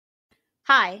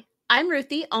Hi, I'm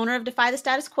Ruthie, owner of Defy the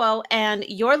Status Quo, and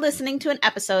you're listening to an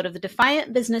episode of the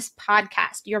Defiant Business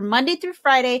Podcast, your Monday through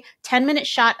Friday 10-minute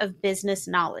shot of business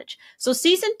knowledge. So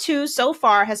season 2 so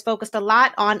far has focused a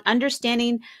lot on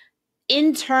understanding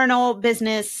internal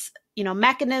business,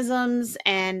 mechanisms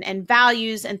and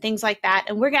values and things like that.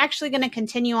 And we're actually going to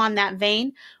continue on that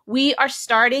vein. We are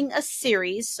starting a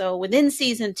series. So within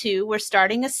season 2, we're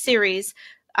starting a series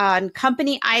on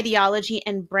company ideology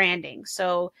and branding.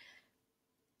 So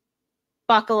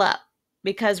buckle up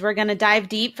because we're going to dive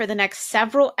deep for the next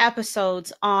several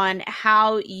episodes on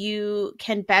how you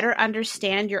can better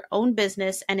understand your own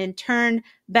business and in turn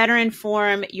better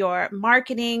inform your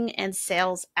marketing and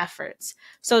sales efforts.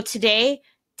 So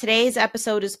today's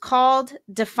episode is called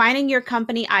Defining Your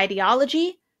Company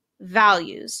Ideology,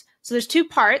 Values. So there's two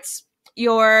parts.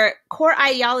 Your core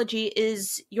ideology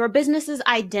is your business's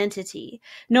identity.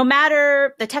 No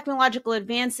matter the technological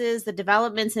advances, the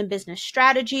developments in business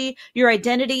strategy, your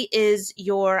identity is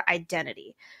your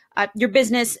identity. Your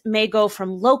business may go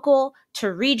from local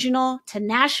to regional to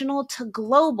national to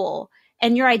global,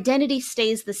 and your identity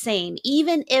stays the same,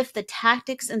 even if the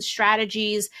tactics and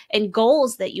strategies and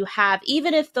goals that you have,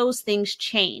 even if those things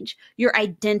change, your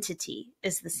identity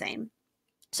is the same.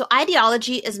 So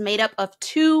ideology is made up of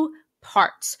two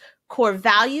parts: core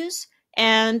values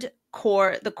and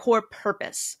the core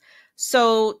purpose.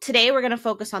 So today we're going to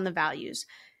focus on the values.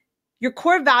 Your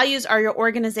core values are your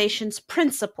organization's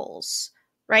principles,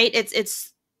 right?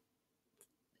 It's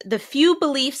the few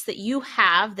beliefs that you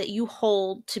have that you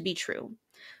hold to be true.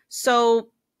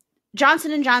 So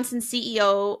Johnson & Johnson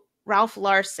CEO Ralph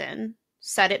Larson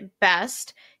said it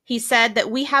best. He said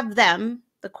that we have them,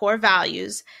 the core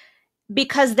values,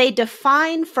 because they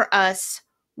define for us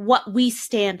what we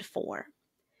stand for.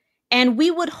 And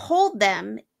we would hold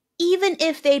them even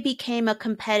if they became a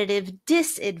competitive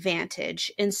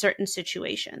disadvantage in certain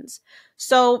situations.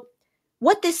 So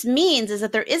what this means is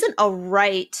that there isn't a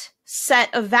right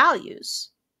set of values.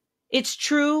 It's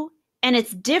true and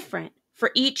it's different for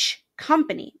each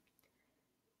company.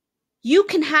 You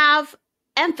can have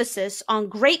emphasis on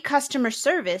great customer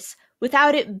service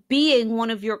without it being one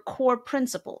of your core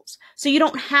principles. So you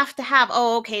don't have to have,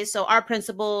 so our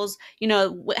principles,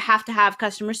 have to have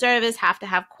customer service, have to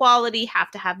have quality, have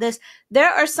to have this.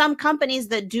 There are some companies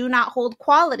that do not hold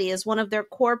quality as one of their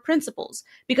core principles,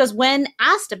 because when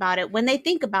asked about it, when they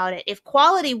think about it, if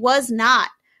quality was not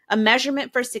a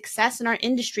measurement for success in our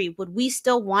industry, would we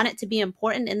still want it to be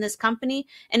important in this company?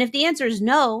 And if the answer is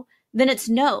no, then it's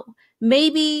no.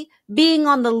 Maybe being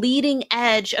on the leading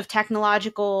edge of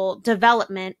technological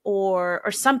development or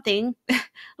something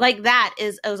like that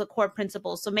is a core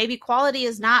principle. So maybe quality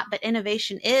is not, but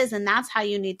innovation is, and that's how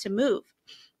you need to move.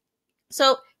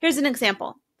 So here's an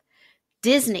example.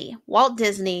 Walt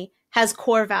Disney has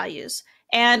core values.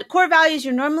 And core values,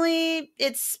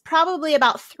 it's probably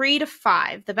about 3 to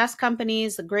 5. The best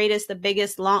companies, the greatest, the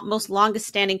biggest, most longest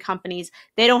standing companies,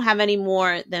 they don't have any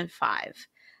more than 5.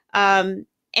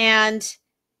 And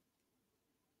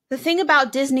the thing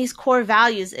about Disney's core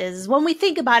values is when we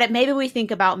think about it, maybe we think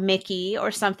about Mickey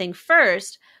or something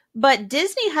first, but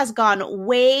Disney has gone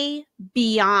way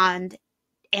beyond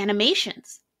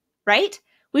animations, right?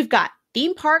 We've got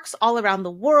theme parks all around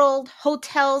the world,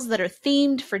 hotels that are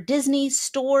themed for Disney,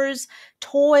 stores,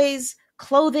 toys,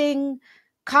 clothing,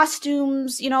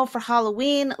 costumes, for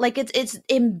Halloween. Like it's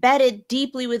embedded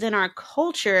deeply within our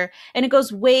culture, and it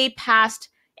goes way past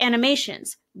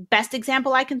animations. Best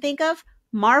example I can think of,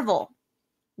 Marvel.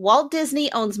 Walt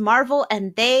Disney owns Marvel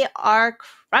and they are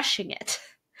crushing it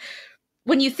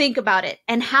when you think about it.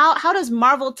 And how does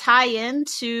Marvel tie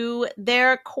into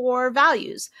their core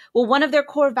values? Well, one of their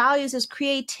core values is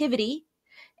creativity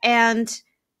and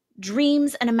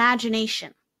dreams and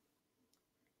imagination.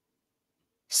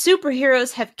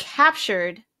 Superheroes have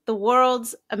captured the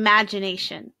world's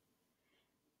imagination.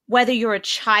 Whether you're a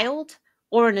child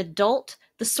or an adult,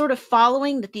 the sort of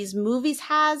following that these movies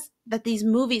have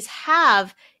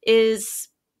is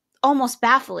almost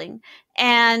baffling.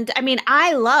 And I mean,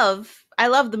 I love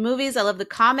the movies, I love the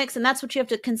comics, and that's what you have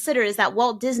to consider is that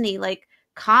Walt Disney, like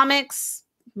comics,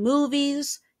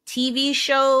 movies, TV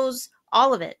shows,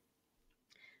 all of it.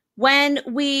 When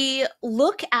we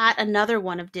look at another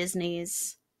one of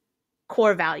Disney's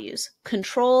core values,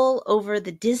 control over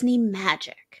the Disney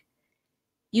magic,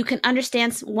 you can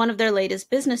understand one of their latest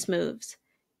business moves.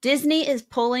 Disney is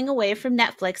pulling away from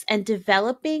Netflix and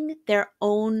developing their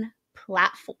own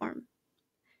platform,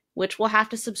 which we'll have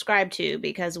to subscribe to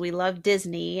because we love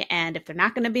Disney. And if they're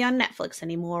not going to be on Netflix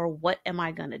anymore, what am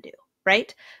I going to do?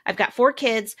 Right? I've got 4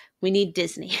 kids. We need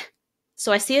Disney.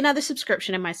 So I see another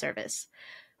subscription in my service,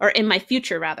 or in my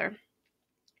future rather.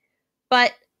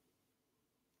 But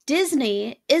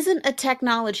Disney isn't a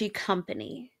technology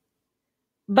company,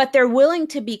 but they're willing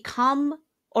to become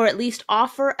or at least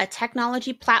offer a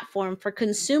technology platform for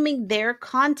consuming their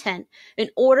content in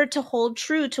order to hold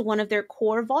true to one of their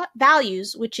core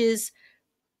values, which is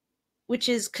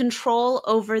control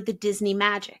over the Disney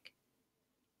magic.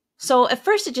 So at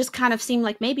first it just kind of seemed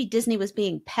like maybe Disney was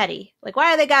being petty. Like,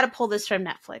 why do they got to pull this from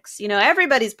Netflix? You know,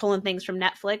 everybody's pulling things from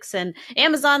Netflix, and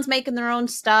Amazon's making their own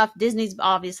stuff. Disney's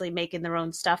obviously making their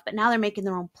own stuff, but now they're making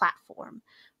their own platform,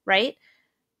 right?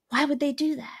 Why would they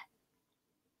do that?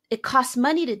 It costs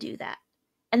money to do that.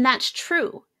 And that's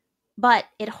true, but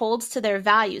it holds to their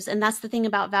values. And that's the thing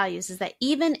about values, is that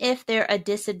even if they're a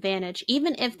disadvantage,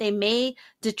 even if they may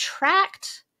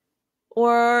detract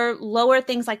or lower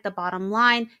things like the bottom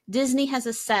line, Disney has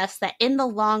assessed that in the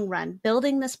long run,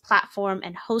 building this platform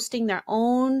and hosting their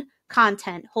own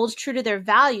content holds true to their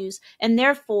values, and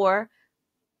therefore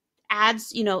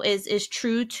is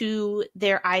true to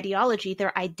their ideology,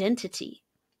 their identity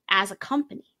as a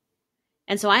company.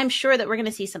 And so I'm sure that we're going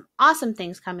to see some awesome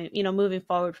things coming, moving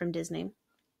forward from Disney.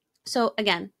 So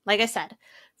again, like I said,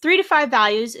 3 to 5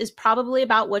 values is probably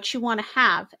about what you want to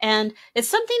have. And it's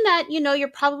something that, you're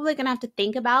probably going to have to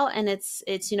think about. And it's,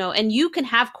 and you can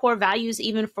have core values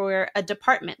even for a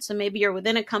department. So maybe you're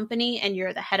within a company and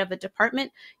you're the head of a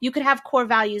department. You could have core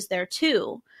values there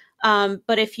too.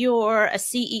 But if you're a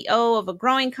CEO of a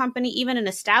growing company, even an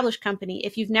established company,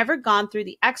 if you've never gone through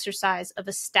the exercise of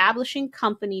establishing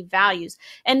company values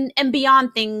and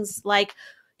beyond things like,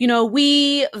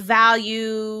 we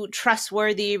value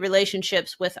trustworthy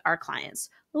relationships with our clients.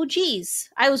 Oh, geez,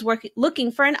 I was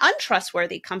looking for an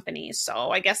untrustworthy company,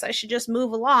 so I guess I should just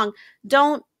move along.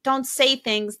 Don't say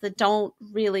things that don't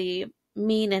really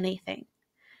mean anything.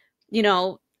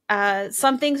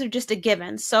 Some things are just a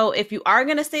given. So if you are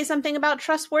going to say something about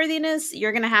trustworthiness,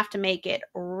 you're going to have to make it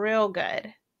real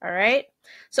good. All right.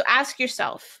 So ask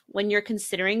yourself, when you're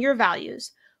considering your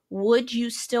values, would you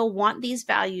still want these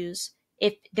values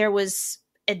if there was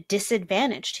a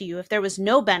disadvantage to you, if there was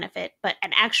no benefit, but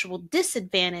an actual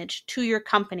disadvantage to your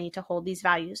company to hold these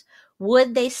values?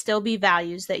 Would they still be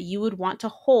values that you would want to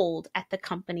hold at the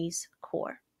company's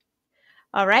core?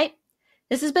 All right.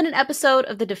 This has been an episode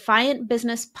of the Defiant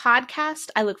Business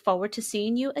Podcast. I look forward to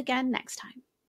seeing you again next time.